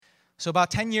So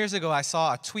about 10 years ago, I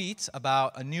saw a tweet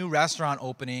about a new restaurant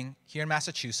opening here in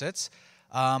Massachusetts,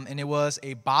 and it was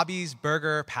a Bobby's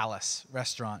Burger Palace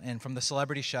restaurant, and from the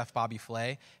celebrity chef Bobby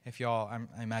Flay. If y'all,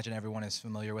 I imagine everyone is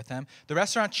familiar with him. The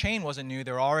restaurant chain wasn't new.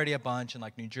 There were already a bunch in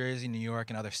like New Jersey, New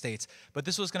York, and other states, but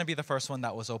this was going to be the first one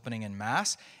that was opening in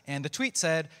Mass. And the tweet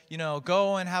said,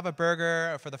 go and have a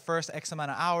burger for the first X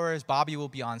amount of hours. Bobby will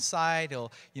be on site.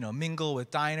 He'll, mingle with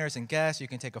diners and guests. You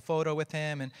can take a photo with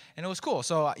him, and it was cool.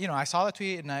 So, I saw the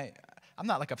tweet, and I'm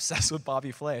not like obsessed with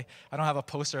Bobby Flay. I don't have a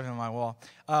poster of him on my wall.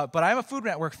 But I'm a Food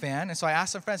Network fan, and so I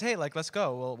asked some friends, hey, let's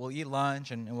go. We'll eat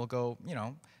lunch, and we'll go,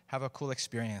 have a cool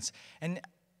experience. And,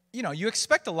 you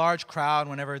expect a large crowd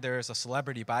whenever there's a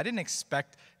celebrity, but I didn't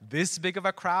expect this big of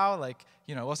a crowd.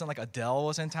 It wasn't like Adele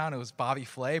was in town. It was Bobby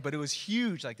Flay, but it was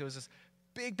huge. There was this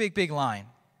big line.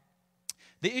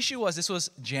 The issue was this was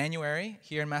January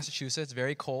here in Massachusetts,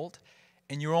 very cold,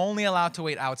 and you're only allowed to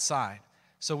wait outside.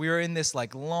 So we were in this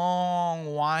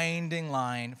long, winding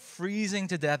line, freezing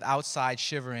to death outside,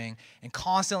 shivering, and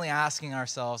constantly asking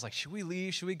ourselves, should we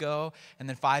leave? Should we go? And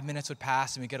then 5 minutes would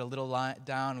pass, and we get a little line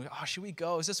down. Should we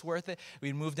go? Is this worth it?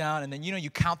 We'd move down, and then,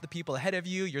 you count the people ahead of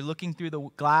you. You're looking through the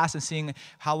glass and seeing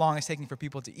how long it's taking for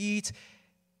people to eat.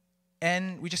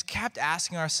 And we just kept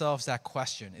asking ourselves that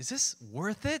question. Is this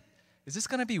worth it? Is this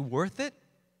going to be worth it?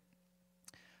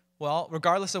 Well,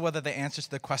 regardless of whether the answer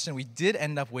to the question, we did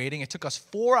end up waiting. It took us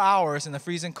 4 hours in the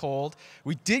freezing cold.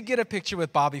 We did get a picture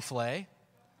with Bobby Flay.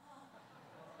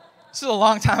 This was a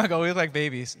long time ago. We look like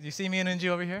babies. Do you see me and Unji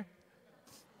over here?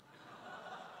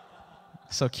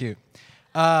 So cute.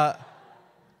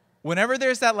 Whenever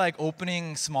there's that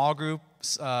opening small group,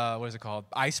 what is it called?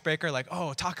 Icebreaker,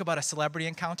 talk about a celebrity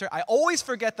encounter. I always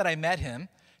forget that I met him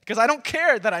because I don't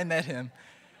care that I met him.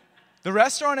 The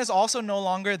restaurant is also no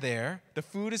longer there. The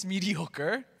food is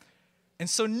mediocre. And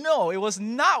so, no, it was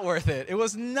not worth it. It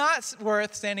was not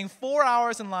worth standing 4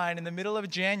 hours in line in the middle of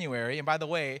January. And by the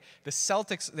way,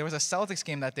 there was a Celtics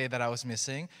game that day that I was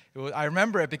missing. I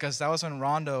remember it because that was when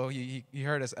Rondo, he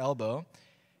hurt his elbow.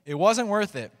 It wasn't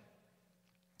worth it.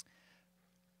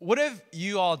 What have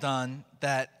you all done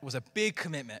that was a big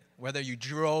commitment? Whether you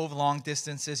drove long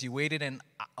distances, you waited in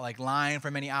line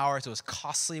for many hours, it was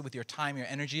costly with your time, your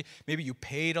energy. Maybe you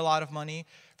paid a lot of money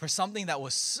for something that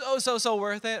was so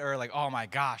worth it, or oh my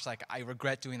gosh, I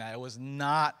regret doing that. It was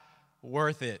not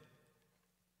worth it.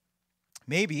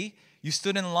 Maybe you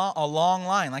stood in a long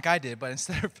line like I did, but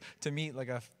instead of to meet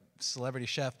a celebrity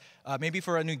chef, maybe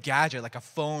for a new gadget like a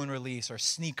phone release or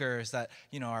sneakers that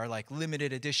are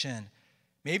limited edition.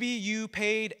 Maybe you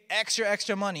paid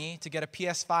extra money to get a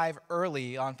PS5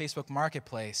 early on Facebook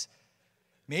Marketplace.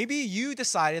 Maybe you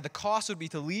decided the cost would be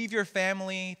to leave your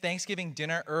family Thanksgiving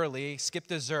dinner early, skip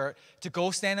dessert, to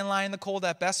go stand in line in the cold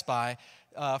at Best Buy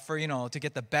to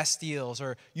get the best deals.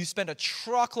 Or you spent a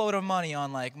truckload of money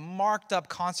on marked up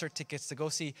concert tickets to go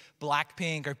see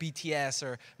Blackpink or BTS,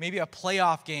 or maybe a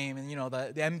playoff game in the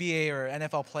NBA or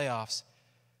NFL playoffs.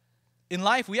 In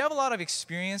life, we have a lot of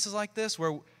experiences like this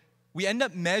where we end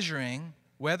up measuring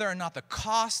whether or not the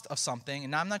cost of something,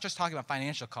 and I'm not just talking about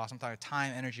financial cost, I'm talking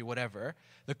time, energy, whatever,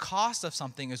 the cost of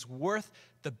something is worth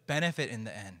the benefit in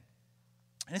the end.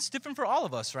 And it's different for all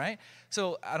of us, right?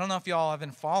 So I don't know if y'all have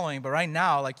been following, but right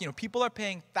now, people are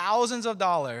paying thousands of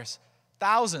dollars,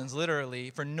 thousands literally,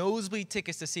 for nosebleed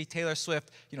tickets to see Taylor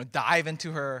Swift, dive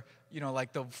into her,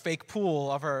 the fake pool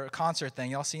of her concert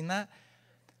thing. Y'all seen that?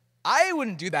 I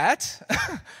wouldn't do that.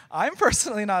 I'm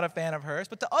personally not a fan of hers,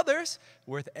 but to others,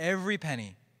 worth every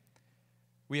penny.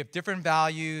 We have different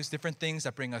values, different things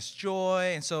that bring us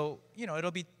joy, and so, it'll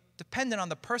be dependent on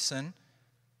the person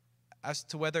as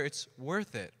to whether it's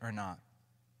worth it or not.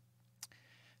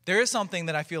 There is something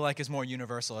that I feel like is more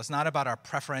universal. It's not about our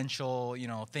preferential,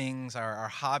 things, our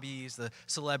hobbies, the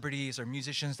celebrities or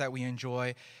musicians that we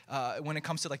enjoy. When it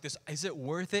comes to this, is it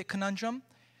worth it conundrum?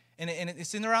 And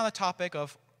it's in around the topic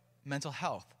of mental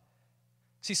health.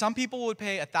 See, some people would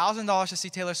pay $1,000 to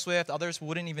see Taylor Swift. Others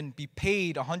wouldn't even be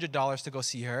paid $100 to go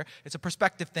see her. It's a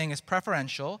perspective thing. It's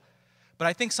preferential. But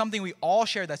I think something we all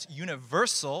share that's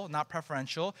universal, not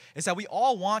preferential, is that we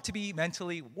all want to be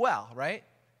mentally well, right?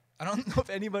 I don't know if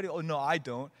anybody, no, I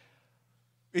don't.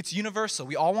 It's universal.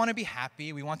 We all want to be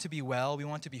happy. We want to be well. We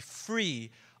want to be free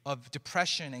of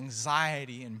depression,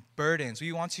 anxiety, and burdens.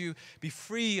 We want to be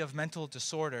free of mental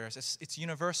disorders. It's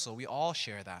universal. We all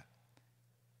share that.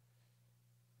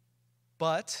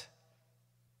 But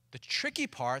the tricky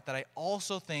part that I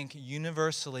also think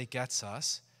universally gets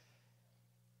us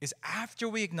is after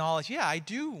we acknowledge, yeah, I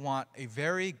do want a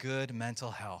very good mental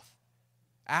health.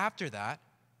 After that,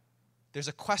 there's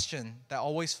a question that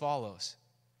always follows.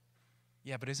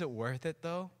 Yeah, but is it worth it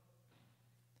though?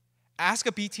 Ask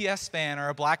a BTS fan or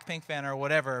a Blackpink fan or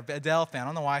whatever, Adele fan. I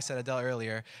don't know why I said Adele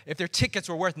earlier. If their tickets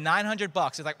were worth $900,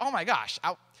 it's like, oh my gosh,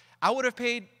 I would have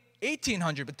paid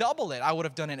 $1,800, but double it. I would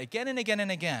have done it again and again and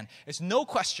again. It's no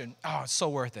question. Oh, it's so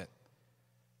worth it.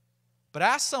 But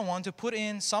ask someone to put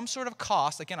in some sort of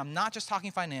cost. Again, I'm not just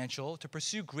talking financial, to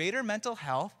pursue greater mental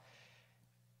health.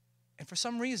 And for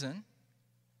some reason,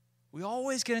 we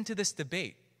always get into this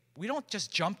debate. We don't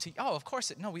just jump to, oh, of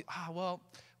course,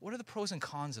 what are the pros and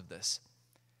cons of this?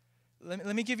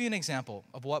 Let me give you an example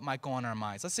of what might go on in our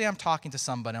minds. Let's say I'm talking to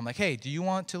somebody. I'm like, hey, do you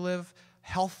want to live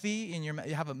healthy you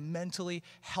have a mentally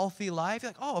healthy life?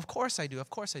 You're like, oh, of course I do. Of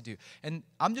course I do. And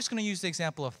I'm just going to use the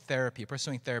example of therapy,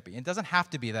 pursuing therapy. It doesn't have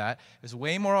to be that. There's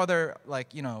way more other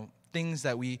things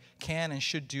that we can and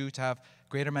should do to have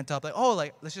greater mental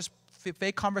health. Let's just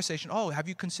fake conversation. Oh, have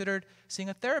you considered seeing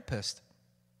a therapist?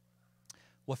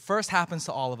 What first happens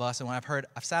to all of us, and when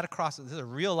I've sat across, this is a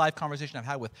real life conversation I've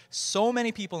had with so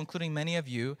many people, including many of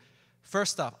you.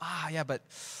 First off,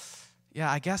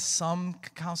 I guess some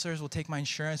counselors will take my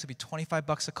insurance. It'll be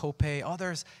 $25 a copay.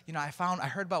 Others, I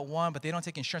heard about one, but they don't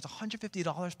take insurance,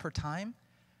 $150 per time.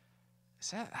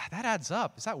 That adds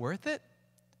up. Is that worth it?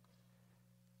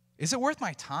 Is it worth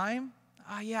my time?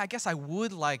 I guess I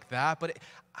would like that, but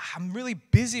I'm really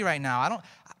busy right now.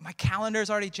 My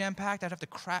calendar's already jam-packed. I'd have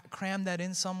to cram that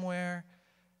in somewhere.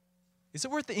 Is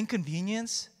it worth the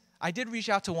inconvenience? I did reach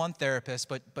out to one therapist,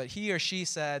 but he or she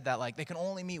said that they can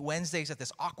only meet Wednesdays at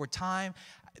this awkward time.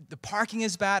 The parking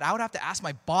is bad. I would have to ask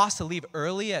my boss to leave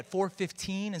early at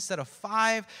 4:15 instead of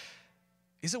 5.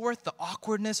 Is it worth the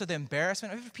awkwardness or the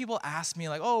embarrassment? If people ask me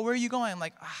oh, where are you going? I'm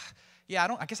like,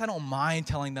 I guess I don't mind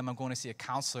telling them I'm going to see a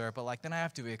counselor, but then I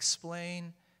have to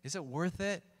explain. Is it worth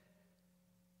it?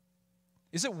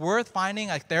 Is it worth finding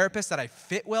a therapist that I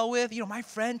fit well with? My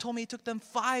friend told me it took them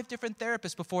 5 different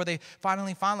therapists before they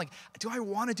finally found, do I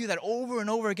want to do that over and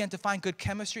over again to find good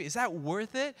chemistry? Is that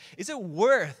worth it? Is it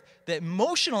worth the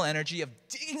emotional energy of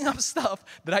digging up stuff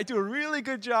that I do a really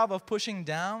good job of pushing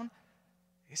down?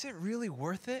 Is it really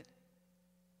worth it?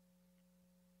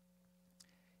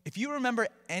 If you remember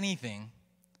anything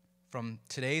from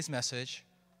today's message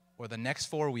or the next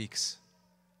 4 weeks,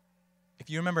 if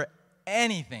you remember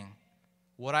anything,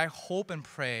 what I hope and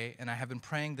pray, and I have been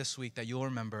praying this week that you'll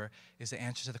remember, is the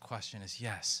answer to the question is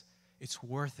yes, it's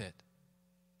worth it.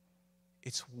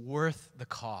 It's worth the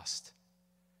cost.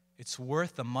 It's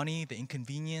worth the money, the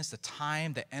inconvenience, the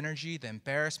time, the energy, the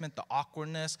embarrassment, the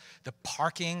awkwardness, the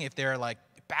parking, if they're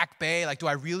Back Bay, do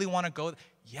I really want to go?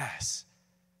 Yes.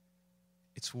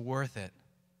 It's worth it.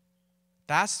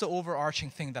 That's the overarching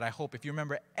thing that I hope, if you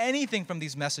remember anything from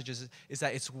these messages, is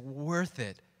that it's worth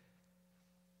it.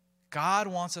 God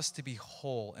wants us to be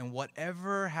whole, and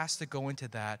whatever has to go into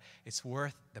that, it's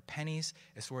worth the pennies,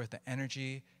 it's worth the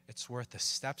energy, it's worth the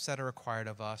steps that are required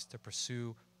of us to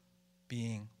pursue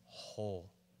being whole.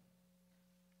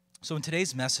 So in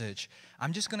today's message,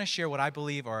 I'm just going to share what I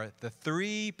believe are the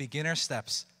 3 beginner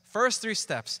steps, first 3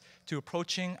 steps to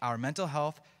approaching our mental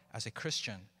health as a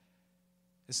Christian.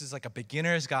 This is like a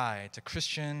beginner's guide to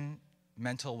Christian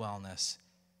mental wellness,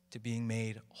 to being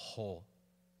made whole,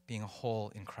 being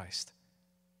whole in Christ.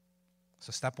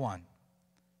 So step 1,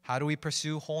 how do we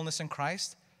pursue wholeness in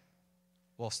Christ?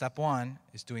 Well, step 1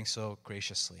 is doing so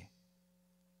graciously.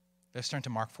 Let's turn to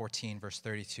Mark 14, verse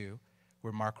 32,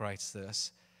 where Mark writes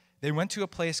this. They went to a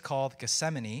place called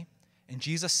Gethsemane, and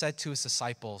Jesus said to his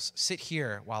disciples, "Sit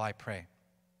here while I pray."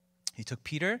 He took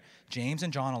Peter, James,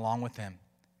 and John along with him,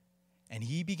 and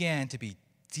he began to be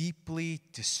deeply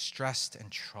distressed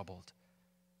and troubled.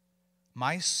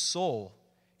 "My soul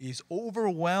is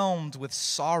overwhelmed with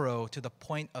sorrow to the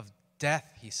point of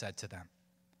death," he said to them.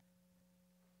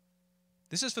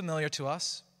 This is familiar to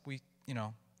us.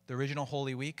 The original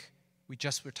Holy Week, we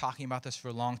just were talking about this for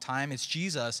a long time. It's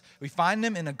Jesus. We find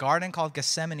him in a garden called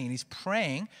Gethsemane, and he's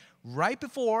praying right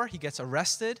before he gets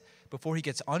arrested, before he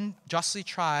gets unjustly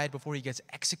tried, before he gets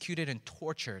executed and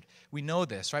tortured. We know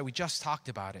this, right? We just talked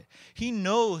about it. He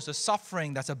knows the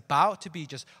suffering that's about to be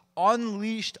just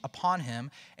unleashed upon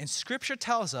him, and Scripture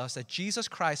tells us that Jesus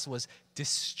Christ was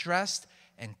distressed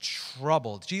and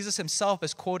troubled. Jesus himself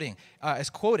is quoted,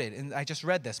 and I just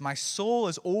read this, "My soul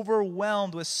is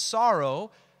overwhelmed with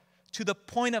sorrow to the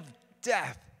point of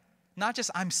death." Not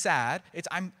just I'm sad, it's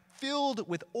I'm filled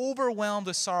with overwhelmed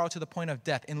with sorrow to the point of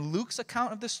death. In Luke's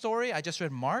account of this story, I just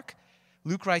read Mark,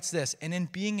 Luke writes this, "And in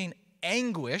being in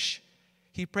anguish,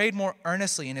 he prayed more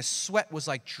earnestly, and his sweat was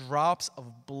like drops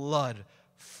of blood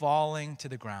falling to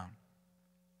the ground."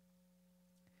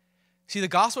 See, the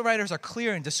gospel writers are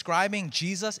clear in describing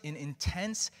Jesus in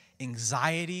intense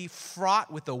anxiety,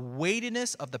 fraught with the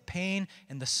weightiness of the pain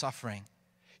and the suffering.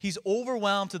 He's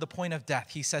overwhelmed to the point of death,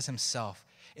 he says himself.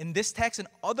 In this text and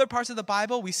other parts of the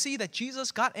Bible, we see that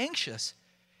Jesus got anxious.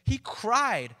 He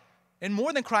cried. And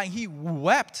more than crying, he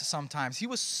wept sometimes. He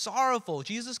was sorrowful.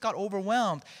 Jesus got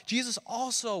overwhelmed. Jesus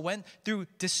also went through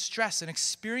distress and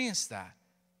experienced that.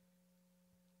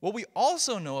 What we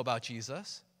also know about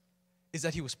Jesus is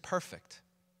that he was perfect.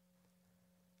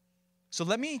 So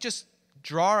let me just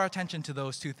draw our attention to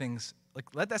those two things.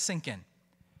 Let that sink in.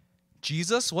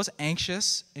 Jesus was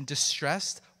anxious and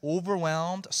distressed,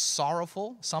 overwhelmed,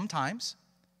 sorrowful sometimes,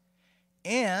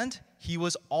 and he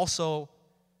was also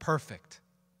perfect.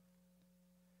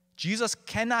 Jesus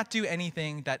cannot do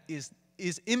anything that is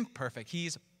imperfect.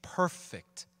 He's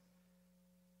perfect.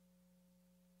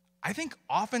 I think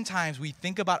oftentimes we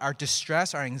think about our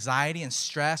distress, our anxiety and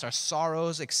stress, our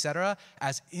sorrows, etc.,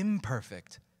 as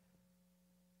imperfect.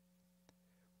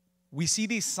 We see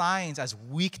these signs as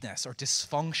weakness or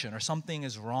dysfunction or something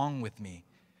is wrong with me,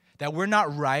 that we're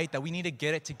not right, that we need to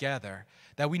get it together,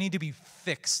 that we need to be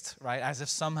fixed, right? As if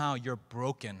somehow you're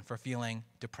broken for feeling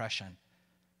depression.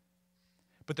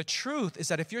 But the truth is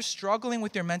that if you're struggling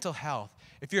with your mental health,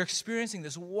 if you're experiencing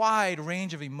this wide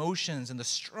range of emotions and the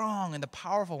strong and the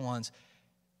powerful ones,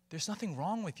 there's nothing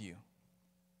wrong with you.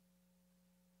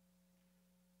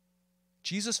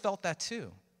 Jesus felt that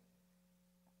too.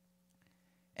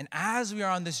 And as we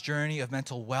are on this journey of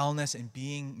mental wellness and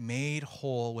being made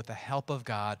whole with the help of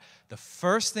God, the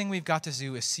first thing we've got to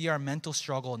do is see our mental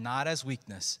struggle not as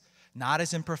weakness, not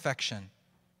as imperfection,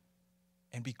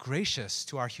 and be gracious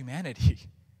to our humanity.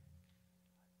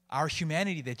 Our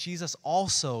humanity that Jesus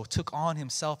also took on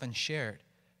himself and shared.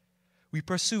 We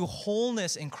pursue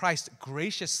wholeness in Christ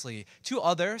graciously to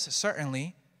others,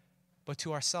 certainly, but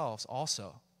to ourselves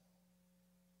also.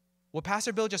 What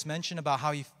Pastor Bill just mentioned about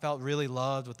how he felt really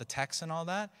loved with the text and all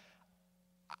that,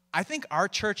 I think our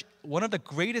church, one of the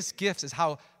greatest gifts is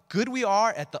how good we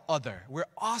are at the other. We're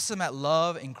awesome at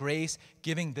love and grace,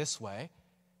 giving this way,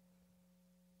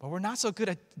 but we're not so good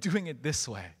at doing it this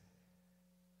way.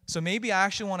 So maybe I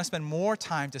actually want to spend more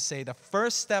time to say the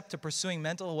first step to pursuing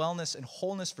mental wellness and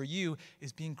wholeness for you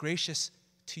is being gracious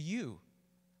to you.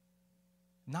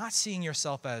 Not seeing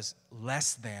yourself as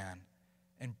less than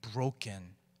and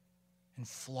broken and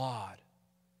flawed,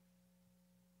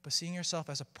 but seeing yourself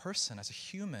as a person, as a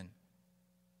human,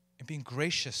 and being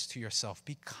gracious to yourself.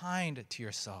 Be kind to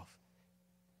yourself.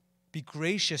 Be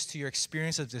gracious to your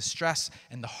experience of distress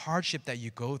and the hardship that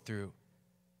you go through.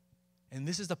 And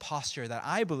this is the posture that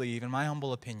I believe, in my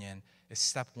humble opinion, is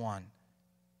step one.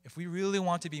 If we really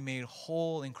want to be made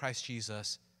whole in Christ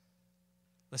Jesus,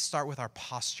 let's start with our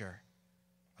posture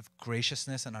of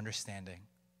graciousness and understanding.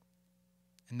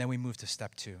 And then we move to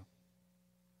step two.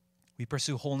 We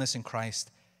pursue wholeness in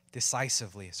Christ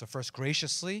decisively. So first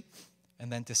graciously, and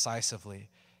then decisively.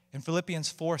 In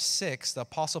Philippians 4:6, the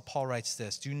Apostle Paul writes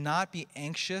this: "Do not be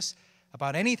anxious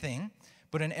about anything,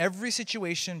 but in every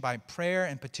situation, by prayer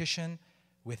and petition,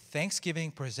 with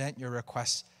thanksgiving, present your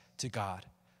requests to God."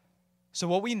 So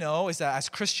what we know is that as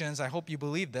Christians, I hope you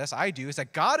believe this, I do, is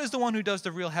that God is the one who does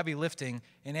the real heavy lifting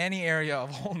in any area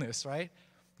of wholeness, right?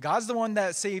 God's the one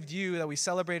that saved you, that we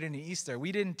celebrated in Easter.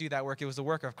 We didn't do that work. It was the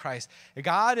work of Christ.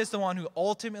 God is the one who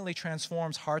ultimately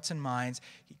transforms hearts and minds.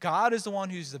 God is the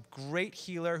one who's the great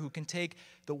healer who can take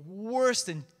the worst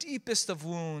and deepest of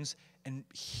wounds and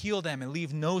heal them and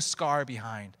leave no scar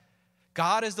behind.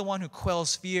 God is the one who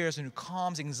quells fears and who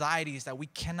calms anxieties that we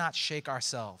cannot shake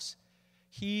ourselves.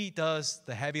 He does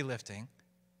the heavy lifting.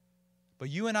 But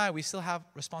you and I, we still have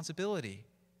responsibility.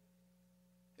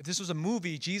 If this was a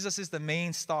movie, Jesus is the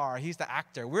main star. He's the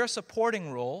actor. We're a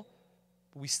supporting role,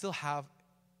 but we still have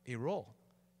a role.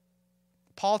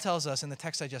 Paul tells us in the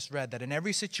text I just read that in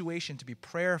every situation to be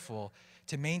prayerful,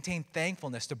 to maintain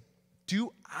thankfulness, to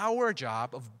do our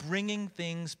job of bringing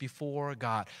things before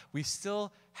God. We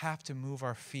still have to move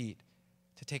our feet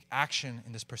to take action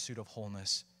in this pursuit of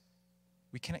wholeness.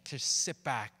 We can't just sit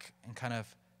back and kind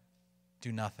of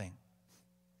do nothing.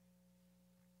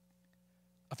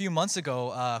 A few months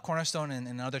ago, Cornerstone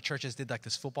and other churches did like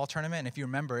this football tournament. And if you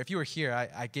remember, if you were here,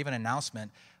 I gave an announcement,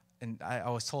 and I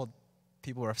was told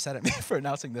people were upset at me for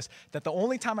announcing this, that the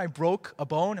only time I broke a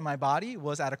bone in my body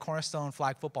was at a Cornerstone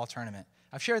flag football tournament.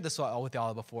 I've shared this with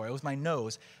y'all before. It was my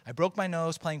nose. I broke my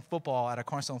nose playing football at a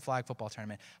Cornerstone flag football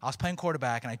tournament. I was playing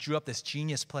quarterback, and I drew up this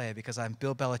genius play because I'm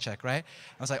Bill Belichick, right?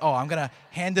 I was like, oh, I'm going to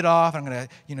hand it off. I'm going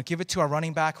to give it to our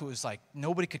running back who was like,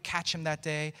 nobody could catch him that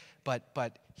day. But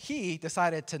he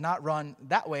decided to not run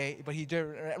that way, but he did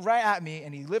right at me,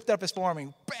 and he lifted up his forearm,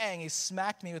 and bang, he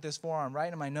smacked me with his forearm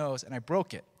right in my nose, and I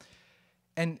broke it.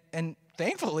 And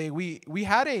thankfully, we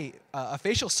had a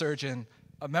facial surgeon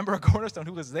a member of Cornerstone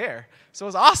who was there. So it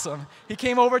was awesome. He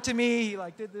came over to me, he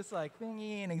like did this like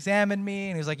thingy and examined me,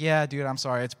 and he was like, yeah, dude, I'm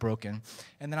sorry, it's broken.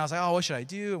 And then I was like, oh, what should I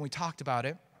do? And we talked about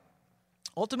it.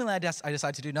 Ultimately, I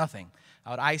decided to do nothing. I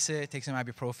would ice it, take some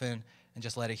ibuprofen, and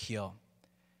just let it heal.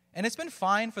 And it's been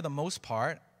fine for the most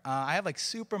part. I have like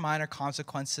super minor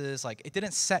consequences. Like it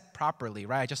didn't set properly,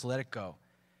 right? I just let it go.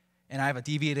 And I have a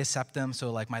deviated septum,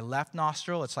 so like my left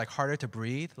nostril, it's like harder to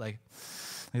breathe. Like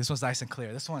this one's nice and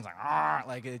clear. This one's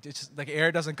like it just like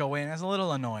air doesn't go in. It's a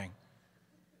little annoying.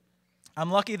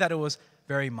 I'm lucky that it was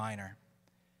very minor.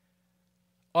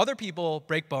 Other people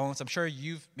break bones. I'm sure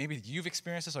maybe you've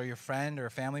experienced this, or your friend or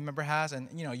a family member has, and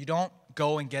you don't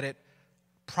go and get it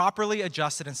properly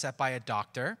adjusted and set by a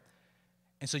doctor.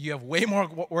 And so you have way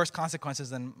worse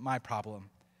consequences than my problem.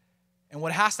 And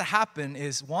what has to happen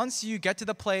is once you get to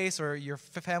the place, or your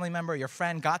family member, your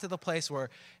friend got to the place where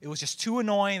it was just too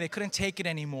annoying, they couldn't take it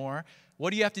anymore,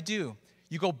 what do you have to do?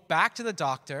 You go back to the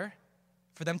doctor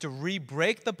for them to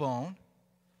re-break the bone,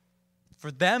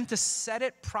 for them to set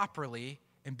it properly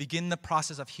and begin the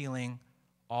process of healing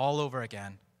all over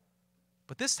again.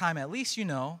 But this time, at least you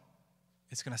know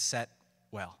it's going to set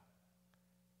well.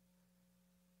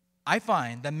 I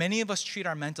find that many of us treat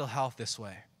our mental health this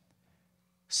way.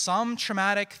 Some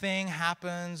traumatic thing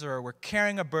happens, or we're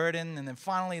carrying a burden, and then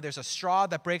finally there's a straw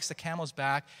that breaks the camel's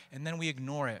back, and then we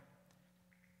ignore it.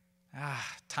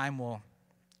 Time will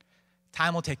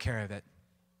take care of it.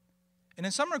 And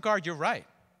in some regard, you're right.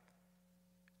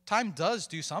 Time does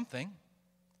do something,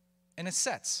 and it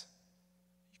sets.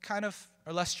 You kind of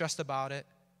are less stressed about it.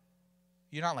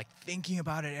 You're not like thinking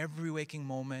about it every waking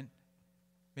moment.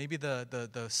 Maybe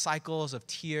the cycles of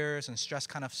tears and stress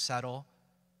kind of settle.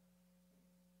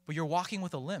 But you're walking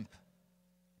with a limp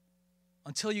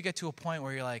until you get to a point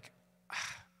where you're like,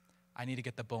 I need to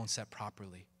get the bone set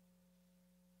properly.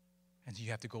 And so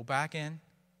you have to go back in,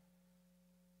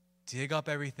 dig up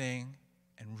everything,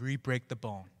 and re-break the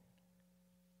bone.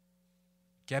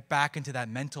 Get back into that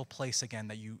mental place again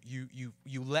that you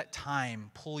let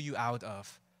time pull you out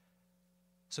of.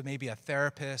 So maybe a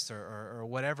therapist or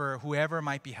whatever, whoever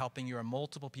might be helping you, or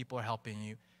multiple people are helping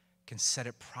you, can set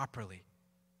it properly.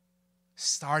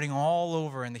 Starting all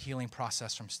over in the healing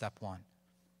process from step one.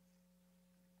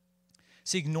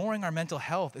 See, ignoring our mental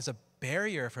health is a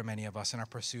barrier for many of us in our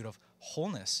pursuit of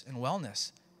wholeness and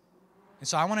wellness. And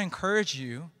so I want to encourage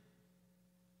you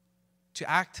to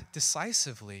act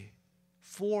decisively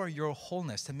for your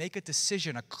wholeness, to make a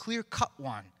decision, a clear-cut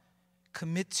one,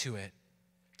 commit to it,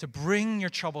 to bring your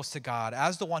troubles to God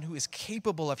as the one who is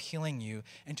capable of healing you,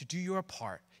 and to do your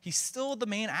part. He's still the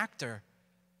main actor.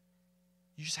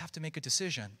 You just have to make a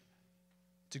decision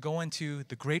to go into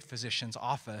the great physician's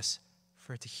office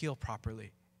for it to heal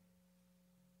properly.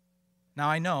 Now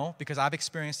I know, because I've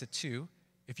experienced it too,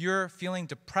 if you're feeling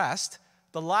depressed,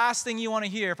 the last thing you want to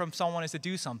hear from someone is to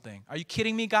do something. Are you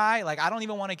kidding me, guy? Like, I don't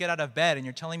even want to get out of bed, and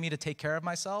you're telling me to take care of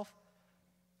myself?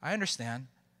 I understand.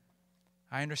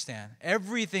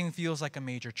 Everything feels like a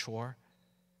major chore.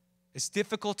 It's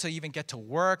difficult to even get to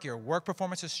work. Your work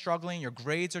performance is struggling. Your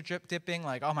grades are dipping.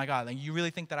 Like, oh my God, like, you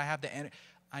really think that I have the energy?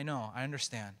 I know, I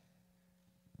understand.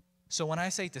 So when I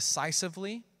say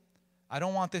decisively, I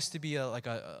don't want this to be a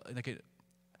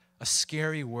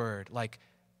scary word, like,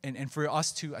 and for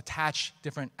us to attach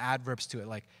different adverbs to it,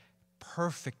 like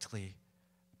perfectly,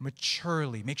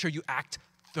 maturely. Make sure you act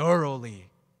thoroughly.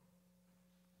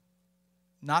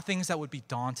 Not things that would be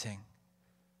daunting.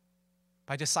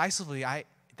 By decisively,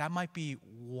 that might be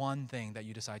one thing that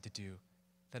you decide to do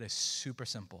that is super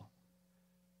simple.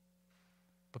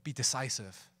 But be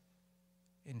decisive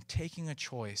in taking a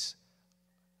choice,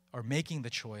 or making the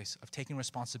choice of taking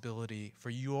responsibility for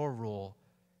your role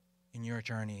in your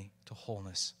journey to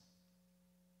wholeness.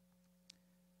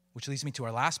 Which leads me to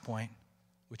our last point,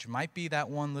 which might be that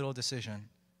one little decision.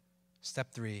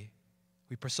 Step 3,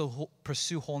 we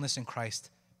pursue wholeness in Christ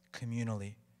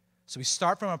communally. So we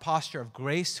start from a posture of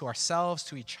grace to ourselves,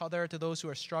 to each other, to those who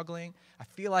are struggling. I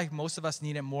feel like most of us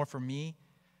need it more for me.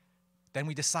 Then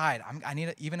we decide, I need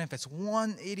it, even if it's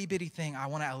one itty-bitty thing, I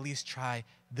want to at least try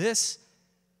this.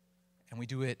 And we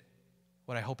do it,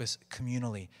 what I hope is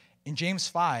communally. In James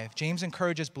 5, James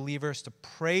encourages believers to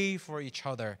pray for each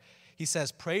other. He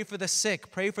says, pray for the sick,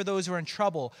 pray for those who are in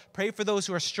trouble, pray for those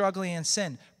who are struggling in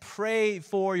sin, pray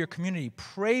for your community,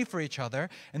 pray for each other.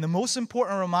 And the most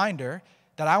important reminder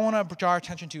that I want to draw our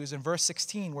attention to is in verse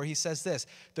 16, where he says this: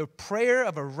 the prayer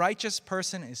of a righteous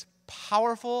person is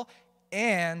powerful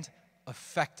and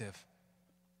effective.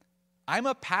 I'm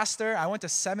a pastor. I went to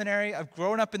seminary. I've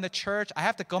grown up in the church. I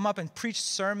have to come up and preach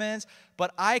sermons.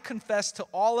 But I confess to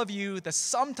all of you that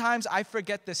sometimes I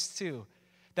forget this too.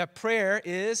 that prayer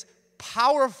is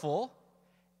powerful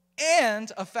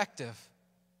and effective.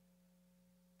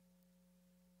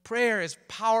 Prayer is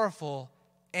powerful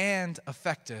and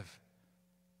effective.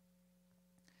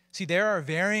 See, there are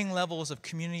varying levels of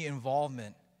community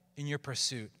involvement in your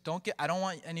pursuit. I don't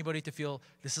want anybody to feel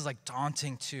this is like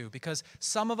daunting too, because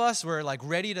some of us were like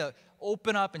ready to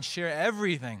open up and share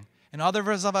everything, and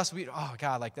others of us, oh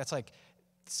God, like that's like,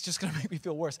 it's just going to make me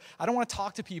feel worse. I don't want to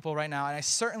talk to people right now, and I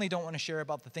certainly don't want to share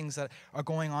about the things that are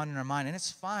going on in our mind, and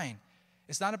it's fine.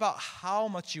 It's not about how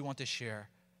much you want to share.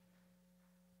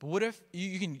 But what if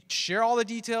you can share all the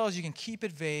details, you can keep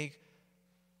it vague,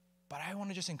 but I want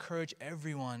to just encourage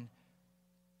everyone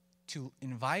to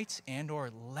invite and or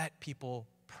let people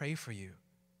pray for you.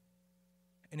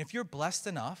 And if you're blessed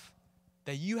enough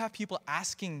that you have people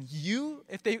asking you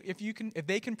if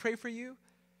they can pray for you,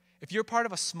 if you're part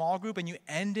of a small group and you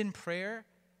end in prayer,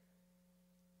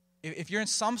 if you're in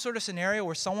some sort of scenario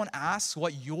where someone asks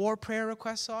what your prayer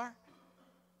requests are,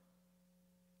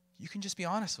 you can just be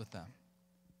honest with them.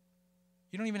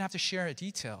 You don't even have to share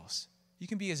details. You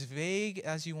can be as vague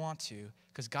as you want to,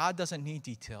 because God doesn't need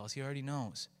details. He already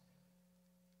knows.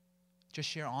 Just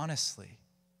share honestly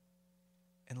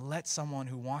and let someone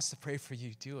who wants to pray for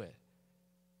you do it.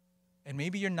 And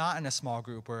maybe you're not in a small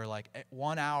group where like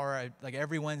 1 hour, like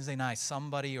every Wednesday night,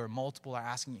 somebody or multiple are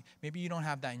asking you. Maybe you don't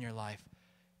have that in your life.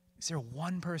 Is there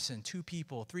one person, 2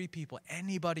 people, 3 people,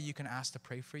 anybody you can ask to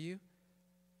pray for you?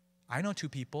 I know 2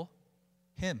 people,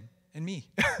 him and me,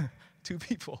 2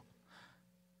 people.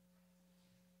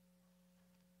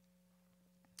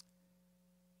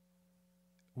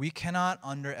 We cannot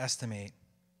underestimate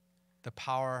the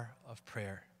power of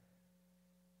prayer.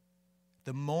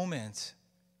 The moment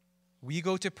we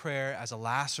go to prayer as a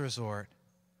last resort,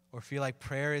 or feel like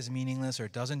prayer is meaningless or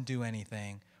doesn't do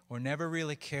anything, or never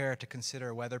really care to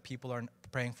consider whether people are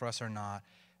praying for us or not,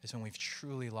 is when we've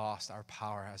truly lost our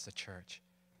power as the church.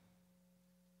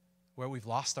 Where we've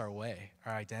lost our way,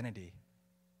 our identity.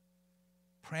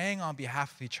 Praying on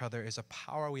behalf of each other is a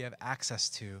power we have access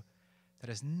to that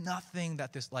is nothing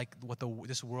that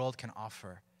this world can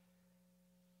offer.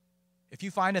 If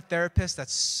you find a therapist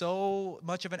that's so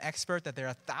much of an expert that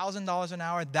they're $1,000 an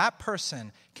hour, that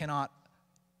person cannot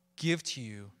give to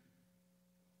you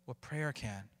what prayer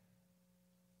can.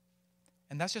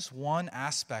 And that's just one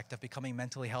aspect of becoming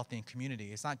mentally healthy in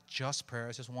community. It's not just prayer,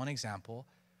 it's just one example.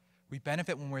 We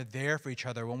benefit when we're there for each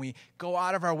other, when we go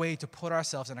out of our way to put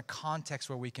ourselves in a context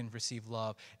where we can receive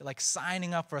love, like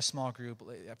signing up for a small group,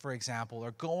 for example,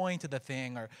 or going to the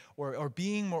thing, or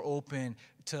being more open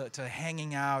to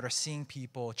hanging out or seeing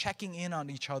people, checking in on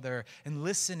each other and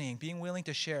listening, being willing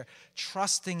to share,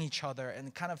 trusting each other,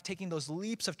 and kind of taking those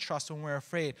leaps of trust when we're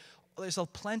afraid. There's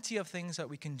plenty of things that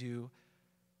we can do,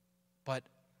 but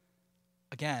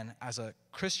again, as a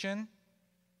Christian,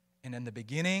 and in the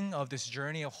beginning of this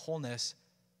journey of wholeness,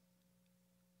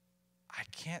 I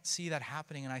can't see that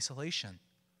happening in isolation.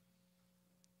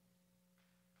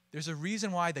 There's a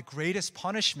reason why the greatest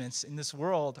punishments in this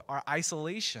world are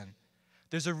isolation.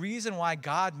 There's a reason why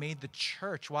God made the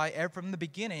church, why from the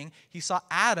beginning he saw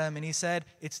Adam and he said,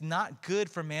 it's not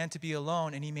good for man to be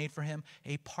alone, and he made for him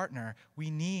a partner. We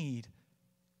need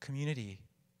community.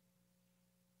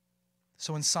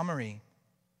 So in summary,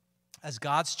 as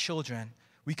God's children,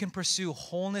 we can pursue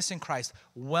wholeness in Christ,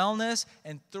 wellness,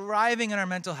 and thriving in our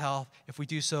mental health if we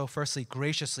do so, firstly,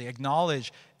 graciously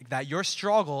acknowledge that your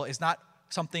struggle is not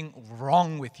something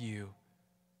wrong with you,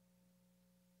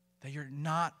 that you're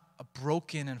not a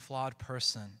broken and flawed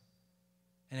person,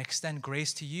 and extend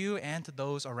grace to you and to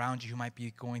those around you who might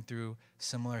be going through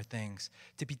similar things.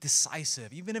 To be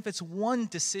decisive, even if it's one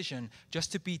decision,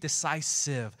 just to be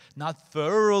decisive, not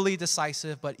thoroughly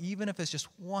decisive, but even if it's just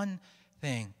one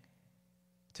thing.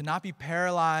 To not be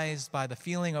paralyzed by the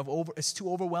feeling of it's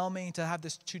too overwhelming to have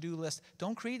this to-do list.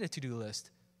 Don't create a to-do list.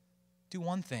 Do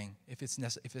one thing if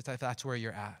that's where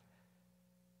you're at.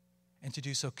 And to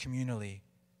do so communally,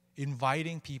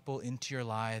 inviting people into your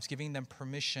lives, giving them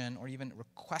permission or even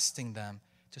requesting them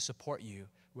to support you,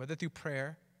 whether through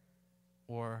prayer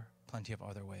or plenty of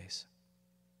other ways.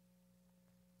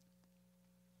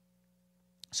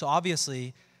 So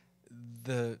obviously,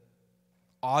 the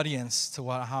audience to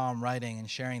how I'm writing and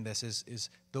sharing this is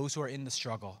those who are in the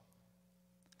struggle.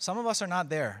 Some of us are not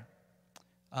there.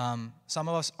 Some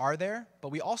of us are there, but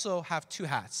we also have 2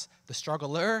 hats, the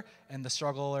struggler and the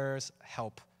struggler's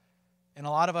help. And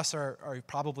a lot of us are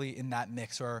probably in that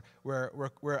mix, or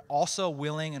we're also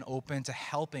willing and open to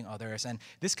helping others. And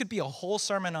this could be a whole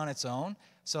sermon on its own.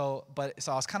 So I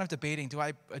was kind of debating, do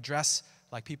I address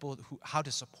like people how to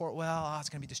support well? Oh, it's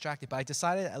going to be distracted. But I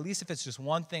decided, at least if it's just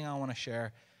one thing I want to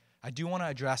share, I do want to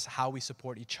address how we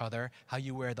support each other, how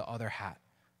you wear the other hat.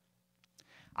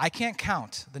 I can't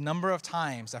count the number of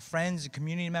times that friends and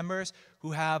community members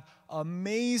who have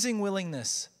amazing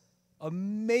willingness,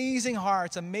 amazing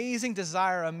hearts, amazing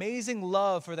desire, amazing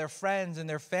love for their friends and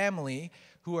their family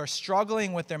who are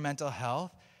struggling with their mental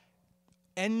health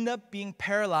end up being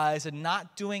paralyzed and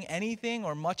not doing anything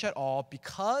or much at all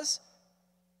because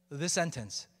of this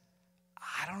sentence: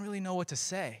 I don't really know what to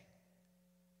say.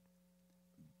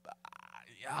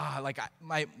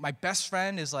 My best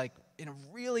friend is like in a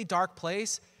really dark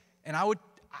place, and I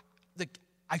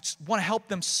just want to help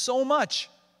them so much.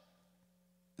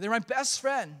 They're my best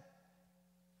friend,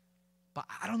 but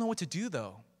I don't know what to do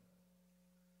though.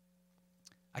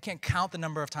 I can't count the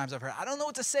number of times I've heard, I don't know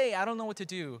what to say, I don't know what to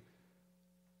do.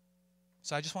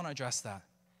 So I just want to address that.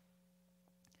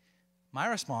 My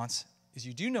response is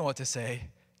you do know what to say,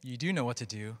 you do know what to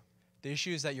do. The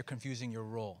issue is that you're confusing your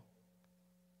role.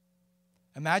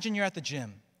 Imagine you're at the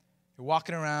gym. You're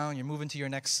walking around, you're moving to your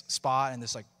next spot, and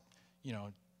this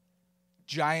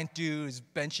giant dude is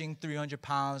benching 300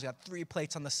 pounds, got 3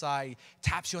 plates on the side, he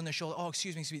taps you on the shoulder. Oh,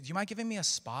 excuse me, do you mind giving me a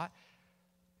spot?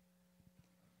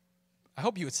 I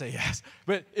hope you would say yes.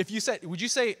 But if you said, would you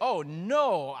say, oh,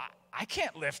 no, I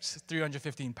can't lift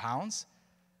 315 pounds.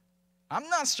 I'm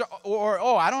not strong. Or,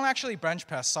 oh, I don't actually bench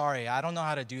press. Sorry, I don't know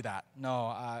how to do that.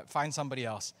 No, find somebody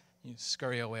else. You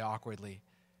scurry away awkwardly.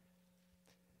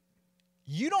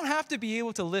 You don't have to be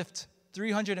able to lift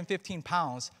 315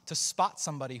 pounds to spot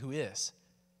somebody who is.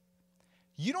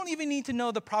 You don't even need to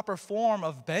know the proper form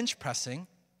of bench pressing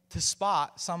to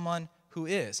spot someone who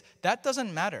is. That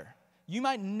doesn't matter. You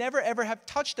might never ever have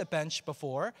touched a bench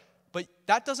before, but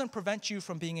that doesn't prevent you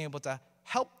from being able to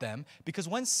help them, because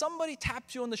when somebody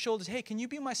taps you on the shoulders, hey, can you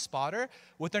be my spotter?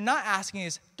 What they're not asking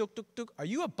is, tuk, tuk, tuk, are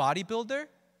you a bodybuilder?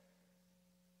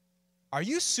 Are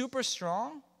you super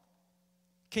strong?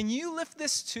 Can you lift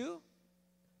this too?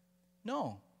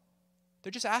 No.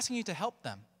 They're just asking you to help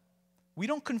them. We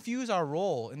don't confuse our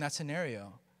role in that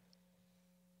scenario.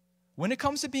 When it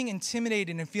comes to being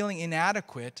intimidated and feeling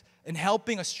inadequate and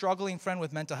helping a struggling friend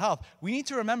with mental health, we need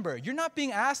to remember, you're not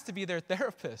being asked to be their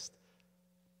therapist.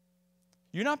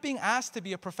 You're not being asked to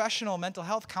be a professional mental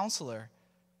health counselor.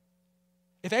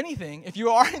 If anything, if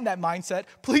you are in that mindset,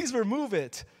 please remove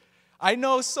it. I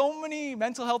know so many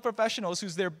mental health professionals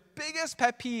whose their biggest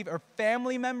pet peeve are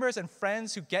family members and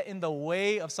friends who get in the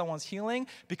way of someone's healing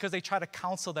because they try to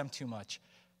counsel them too much.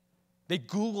 They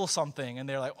Google something and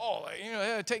they're like, oh,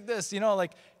 take this,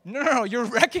 no, you're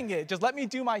wrecking it. Just let me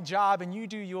do my job and you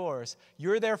do yours.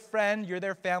 You're their friend, you're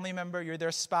their family member, you're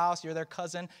their spouse, you're their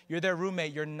cousin, you're their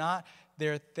roommate. You're not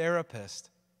their therapist.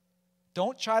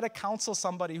 Don't try to counsel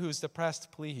somebody who's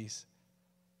depressed, please.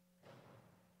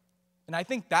 And I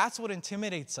think that's what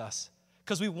intimidates us,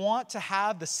 because we want to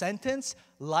have the sentence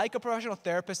like a professional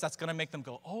therapist that's going to make them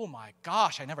go, oh my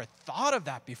gosh, I never thought of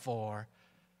that before.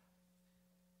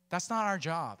 That's not our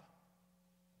job.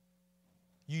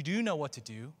 You do know what to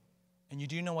do, and you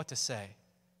do know what to say.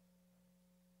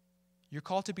 You're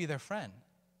called to be their friend,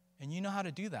 and you know how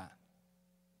to do that.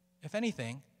 If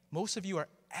anything, most of you are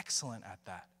excellent at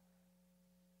that.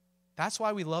 That's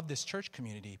why we love this church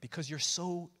community, because you're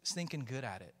so stinking good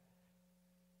at it.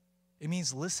 It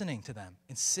means listening to them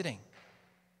and sitting.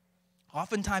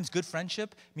 Oftentimes, good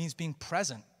friendship means being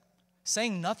present,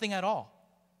 saying nothing at all,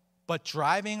 but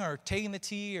driving or taking the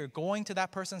T or going to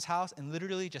that person's house and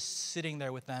literally just sitting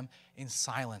there with them in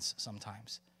silence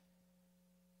sometimes.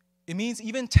 It means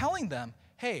even telling them,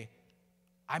 hey,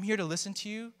 I'm here to listen to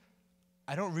you.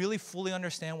 I don't really fully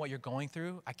understand what you're going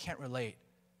through. I can't relate,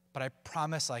 but I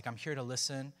promise I'm here to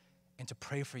listen and to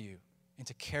pray for you and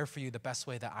to care for you the best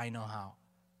way that I know how.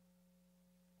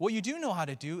 What you do know how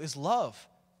to do is love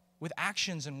with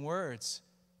actions and words.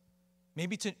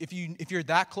 Maybe if you're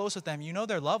that close with them, you know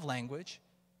their love language.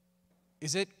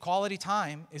 Is it quality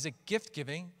time? Is it gift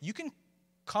giving? You can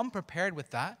come prepared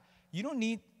with that. You don't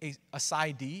need a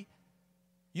PsyD.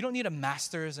 You don't need a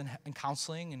master's in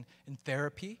counseling and in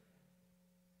therapy.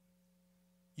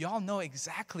 You all know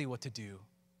exactly what to do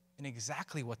and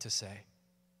exactly what to say.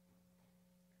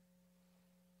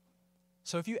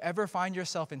 So if you ever find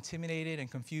yourself intimidated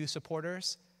and confused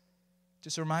supporters,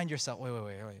 just remind yourself, wait.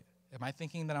 Am I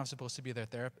thinking that I'm supposed to be their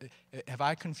therapist? Have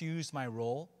I confused my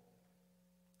role?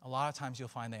 A lot of times you'll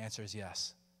find the answer is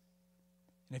yes.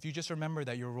 And if you just remember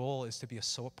that your role is to be a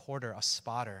supporter, a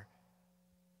spotter,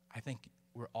 I think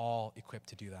we're all equipped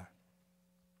to do that.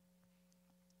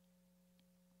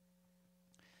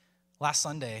 Last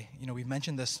Sunday, we've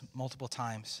mentioned this multiple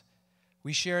times.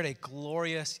 We shared a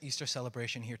glorious Easter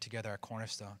celebration here together at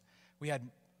Cornerstone. We had,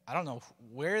 I don't know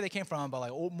where they came from, but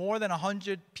like more than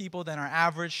 100 people than our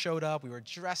average showed up. We were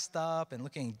dressed up and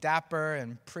looking dapper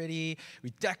and pretty. We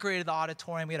decorated the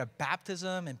auditorium. We had a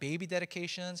baptism and baby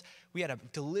dedications. We had a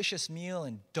delicious meal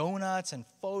and donuts and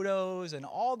photos and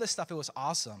all this stuff. It was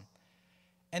awesome.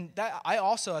 And that I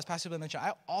also, as Pastor Bill mentioned,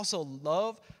 I also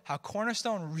love how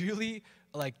Cornerstone really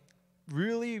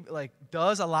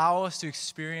does allow us to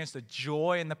experience the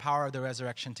joy and the power of the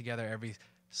resurrection together every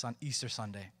Easter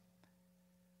Sunday.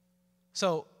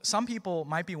 So some people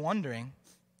might be wondering,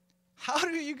 how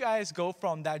do you guys go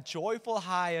from that joyful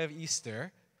high of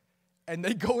Easter and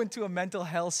then go into a mental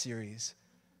health series?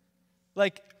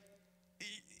 Like,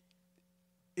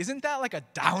 isn't that like a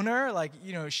downer? Like,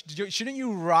 shouldn't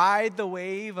you ride the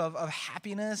wave of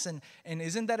happiness? And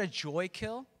isn't that a joy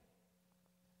kill?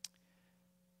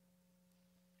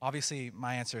 Obviously,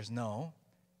 my answer is no.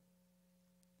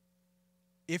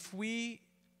 If we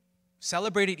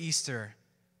celebrated Easter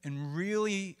and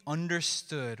really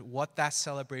understood what that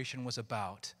celebration was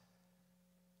about,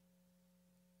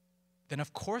 then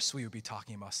of course we would be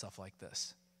talking about stuff like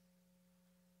this.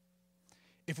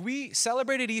 If we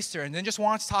celebrated Easter and then just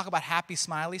wanted to talk about happy,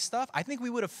 smiley stuff, I think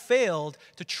we would have failed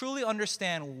to truly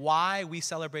understand why we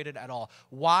celebrated at all,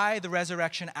 why the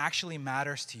resurrection actually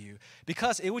matters to you.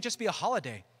 Because it would just be a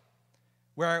holiday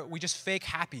where we just fake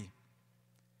happy.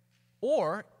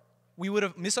 Or we would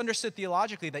have misunderstood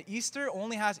theologically that Easter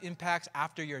only has impacts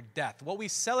after your death. What we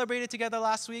celebrated together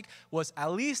last week was,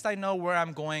 at least I know where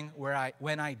I'm going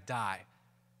when I die.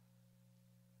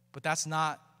 But that's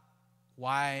not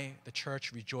why the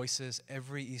church rejoices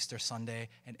every Easter Sunday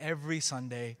and every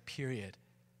Sunday, period.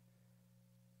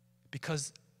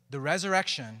 Because the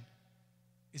resurrection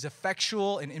is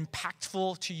effectual and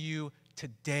impactful to you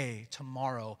today,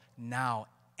 tomorrow, now,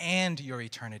 and your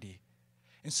eternity.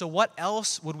 And so what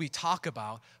else would we talk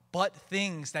about but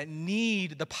things that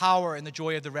need the power and the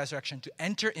joy of the resurrection to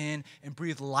enter in and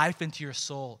breathe life into your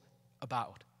soul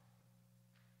about?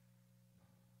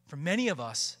 For many of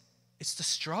us, it's the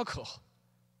struggle.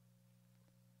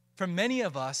 For many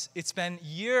of us, it's been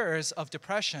years of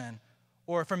depression,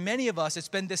 or for many of us, it's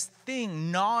been this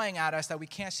thing gnawing at us that we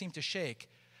can't seem to shake.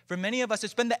 For many of us,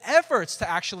 it's been the efforts to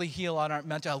actually heal on our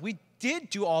mental health. We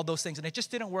did do all those things, and it just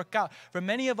didn't work out. For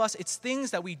many of us, it's things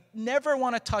that we never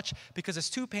want to touch because it's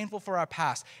too painful for our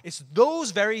past. It's those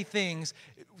very things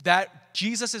that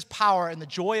Jesus' power and the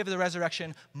joy of the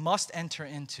resurrection must enter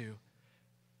into.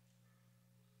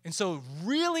 And so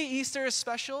really Easter is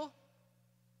special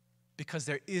because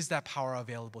there is that power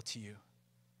available to you.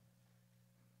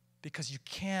 Because you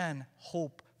can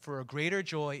hope for a greater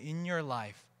joy in your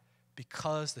life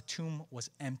because the tomb was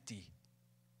empty.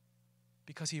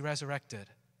 Because he resurrected.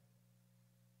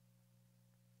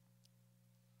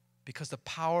 Because the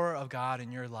power of God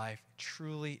in your life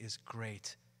truly is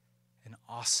great and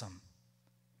awesome.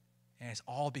 And it's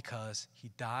all because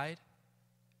he died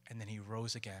and then he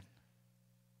rose again.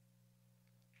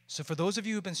 So for those of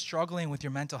you who've been struggling with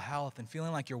your mental health and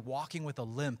feeling like you're walking with a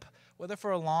limp, whether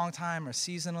for a long time or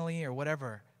seasonally or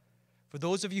whatever, for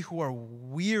those of you who are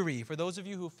weary, for those of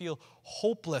you who feel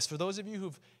hopeless, for those of you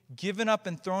who've given up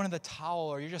and thrown in the towel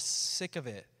or you're just sick of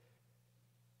it,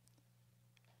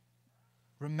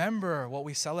 remember what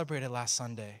we celebrated last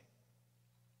Sunday,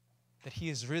 that he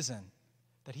is risen,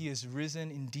 that he is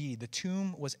risen indeed. The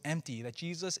tomb was empty, that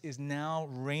Jesus is now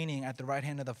reigning at the right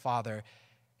hand of the Father,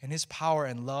 and his power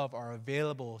and love are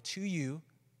available to you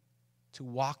to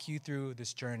walk you through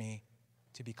this journey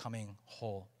to becoming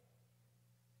whole.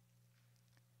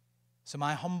 So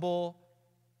my humble,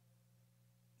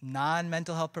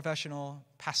 non-mental health professional,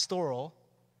 pastoral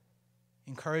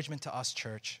encouragement to us,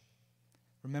 church,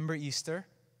 remember Easter.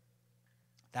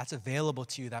 That's available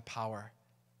to you, that power.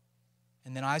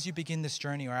 And then as you begin this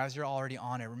journey, or as you're already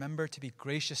on it, remember to be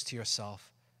gracious to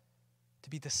yourself, to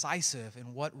be decisive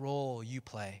in what role you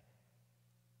play,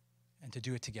 and to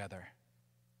do it together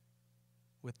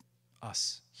with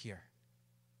us here.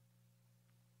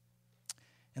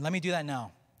 And let me do that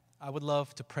now. I would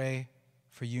love to pray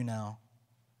for you now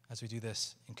as we do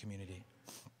this in community.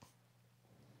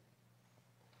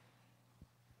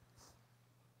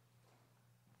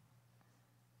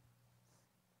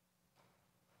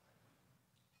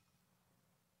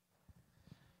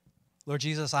 Lord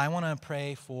Jesus, I want to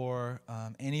pray for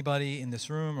anybody in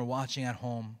this room or watching at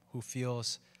home who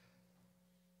feels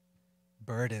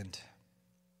burdened.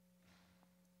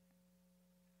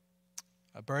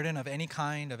 A burden of any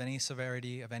kind, of any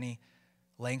severity, of any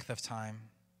length of time,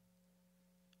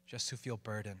 just who feel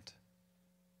burdened.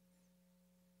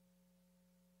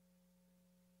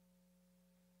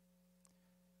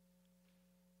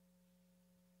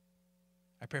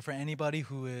 I pray for anybody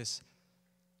who is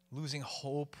losing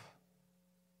hope.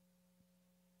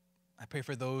 I pray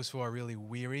for those who are really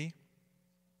weary.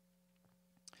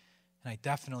 And I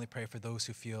definitely pray for those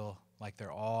who feel like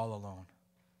they're all alone.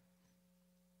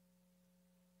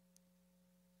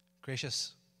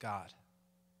 Gracious God,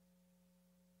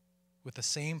 with the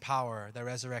same power that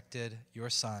resurrected your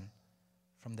Son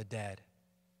from the dead,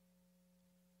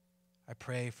 I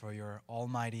pray for your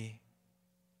almighty,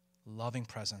 loving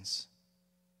presence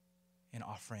in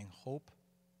offering hope,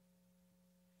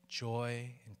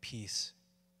 joy, and peace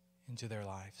into their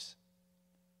lives.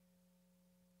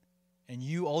 And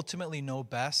you ultimately know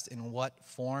best in what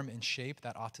form and shape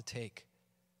that ought to take.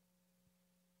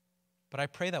 But I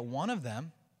pray that one of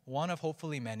them, one of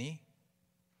hopefully many,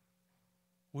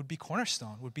 would be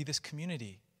Cornerstone, would be this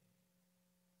community.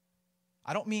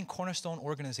 I don't mean Cornerstone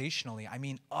organizationally. I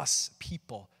mean us,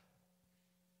 people.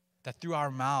 That through our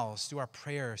mouths, through our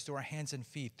prayers, through our hands and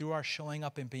feet, through our showing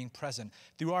up and being present,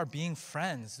 through our being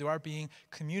friends, through our being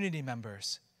community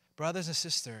members, brothers and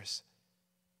sisters,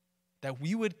 that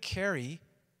we would carry,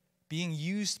 being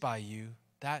used by you,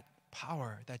 that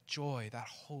power, that joy, that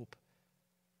hope.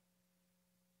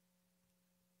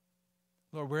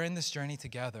 Lord, we're in this journey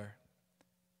together.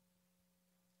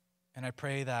 And I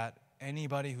pray that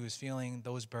anybody who's feeling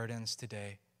those burdens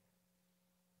today,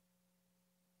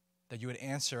 that you would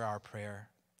answer our prayer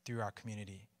through our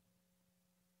community.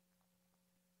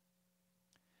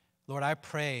 Lord, I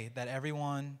pray that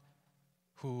everyone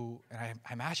who, and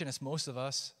I imagine it's most of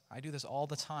us, I do this all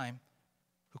the time,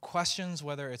 who questions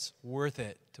whether it's worth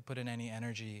it to put in any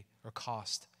energy or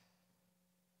cost,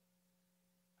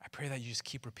 I pray that you just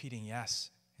keep repeating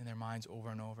yes in their minds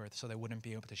over and over so they wouldn't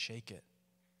be able to shake it.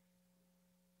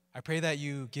 I pray that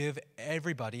you give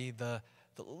everybody the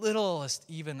littlest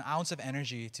even ounce of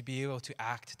energy to be able to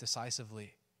act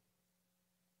decisively.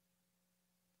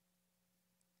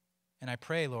 And I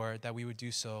pray, Lord, that we would do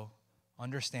so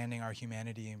understanding our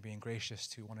humanity and being gracious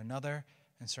to one another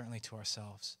and certainly to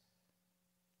ourselves.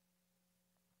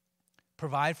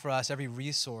 Provide for us every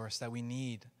resource that we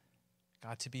need,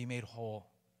 God, to be made whole.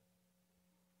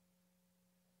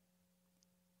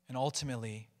 And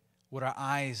ultimately, would our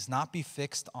eyes not be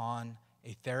fixed on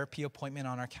a therapy appointment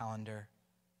on our calendar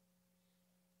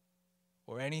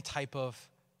or any type of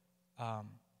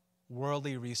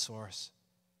worldly resource?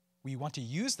 We want to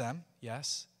use them,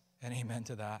 yes, and amen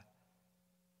to that.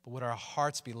 But would our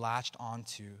hearts be latched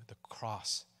onto the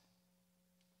cross,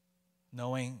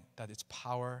 knowing that its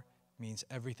power means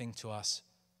everything to us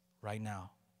right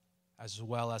now, as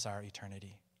well as our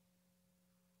eternity?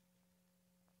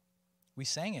 We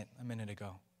sang it a minute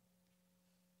ago.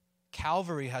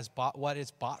 Calvary has bought what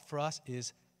is bought for us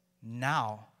is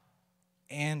now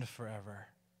and forever.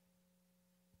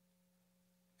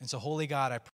 And so, Holy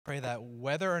God, I pray that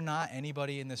whether or not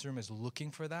anybody in this room is looking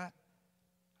for that,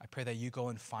 I pray that you go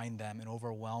and find them and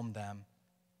overwhelm them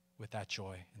with that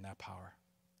joy and that power.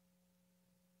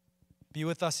 Be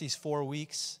with us these 4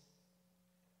 weeks.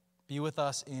 Be with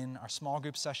us in our small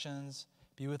group sessions.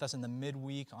 Be with us in the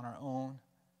midweek on our own.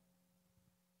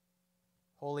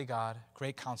 Holy God,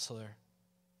 great counselor,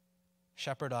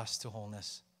 shepherd us to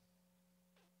wholeness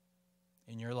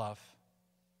in your love,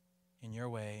 in your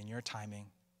way, in your timing,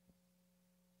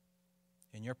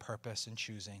 in your purpose and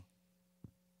choosing,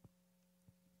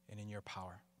 and in your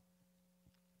power.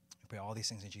 We pray all these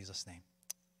things in Jesus' name.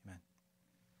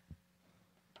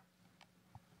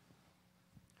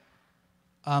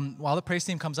 Amen. While the praise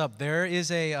team comes up, there is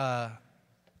a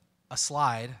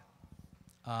slide.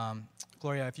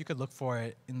 Gloria, if you could look for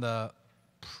it in the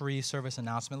pre-service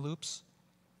announcement loops.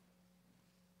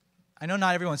 I know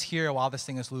not everyone's here while this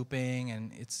thing is looping,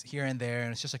 and it's here and there,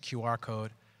 and it's just a QR code.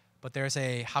 But there's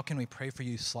a "How can we pray for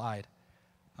you" slide.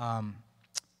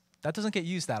 That doesn't get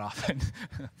used that often.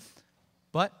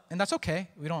 And that's okay.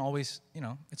 We don't always,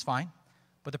 it's fine.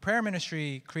 But the prayer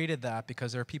ministry created that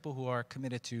because there are people who are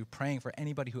committed to praying for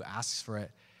anybody who asks for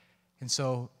it. And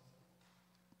so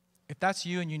if that's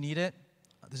you and you need it,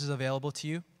 this is available to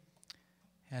you.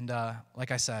 And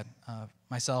like I said,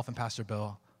 myself and Pastor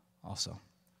Bill also.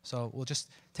 So we'll just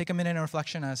take a minute in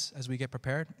reflection as we get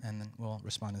prepared, and then we'll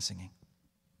respond in singing.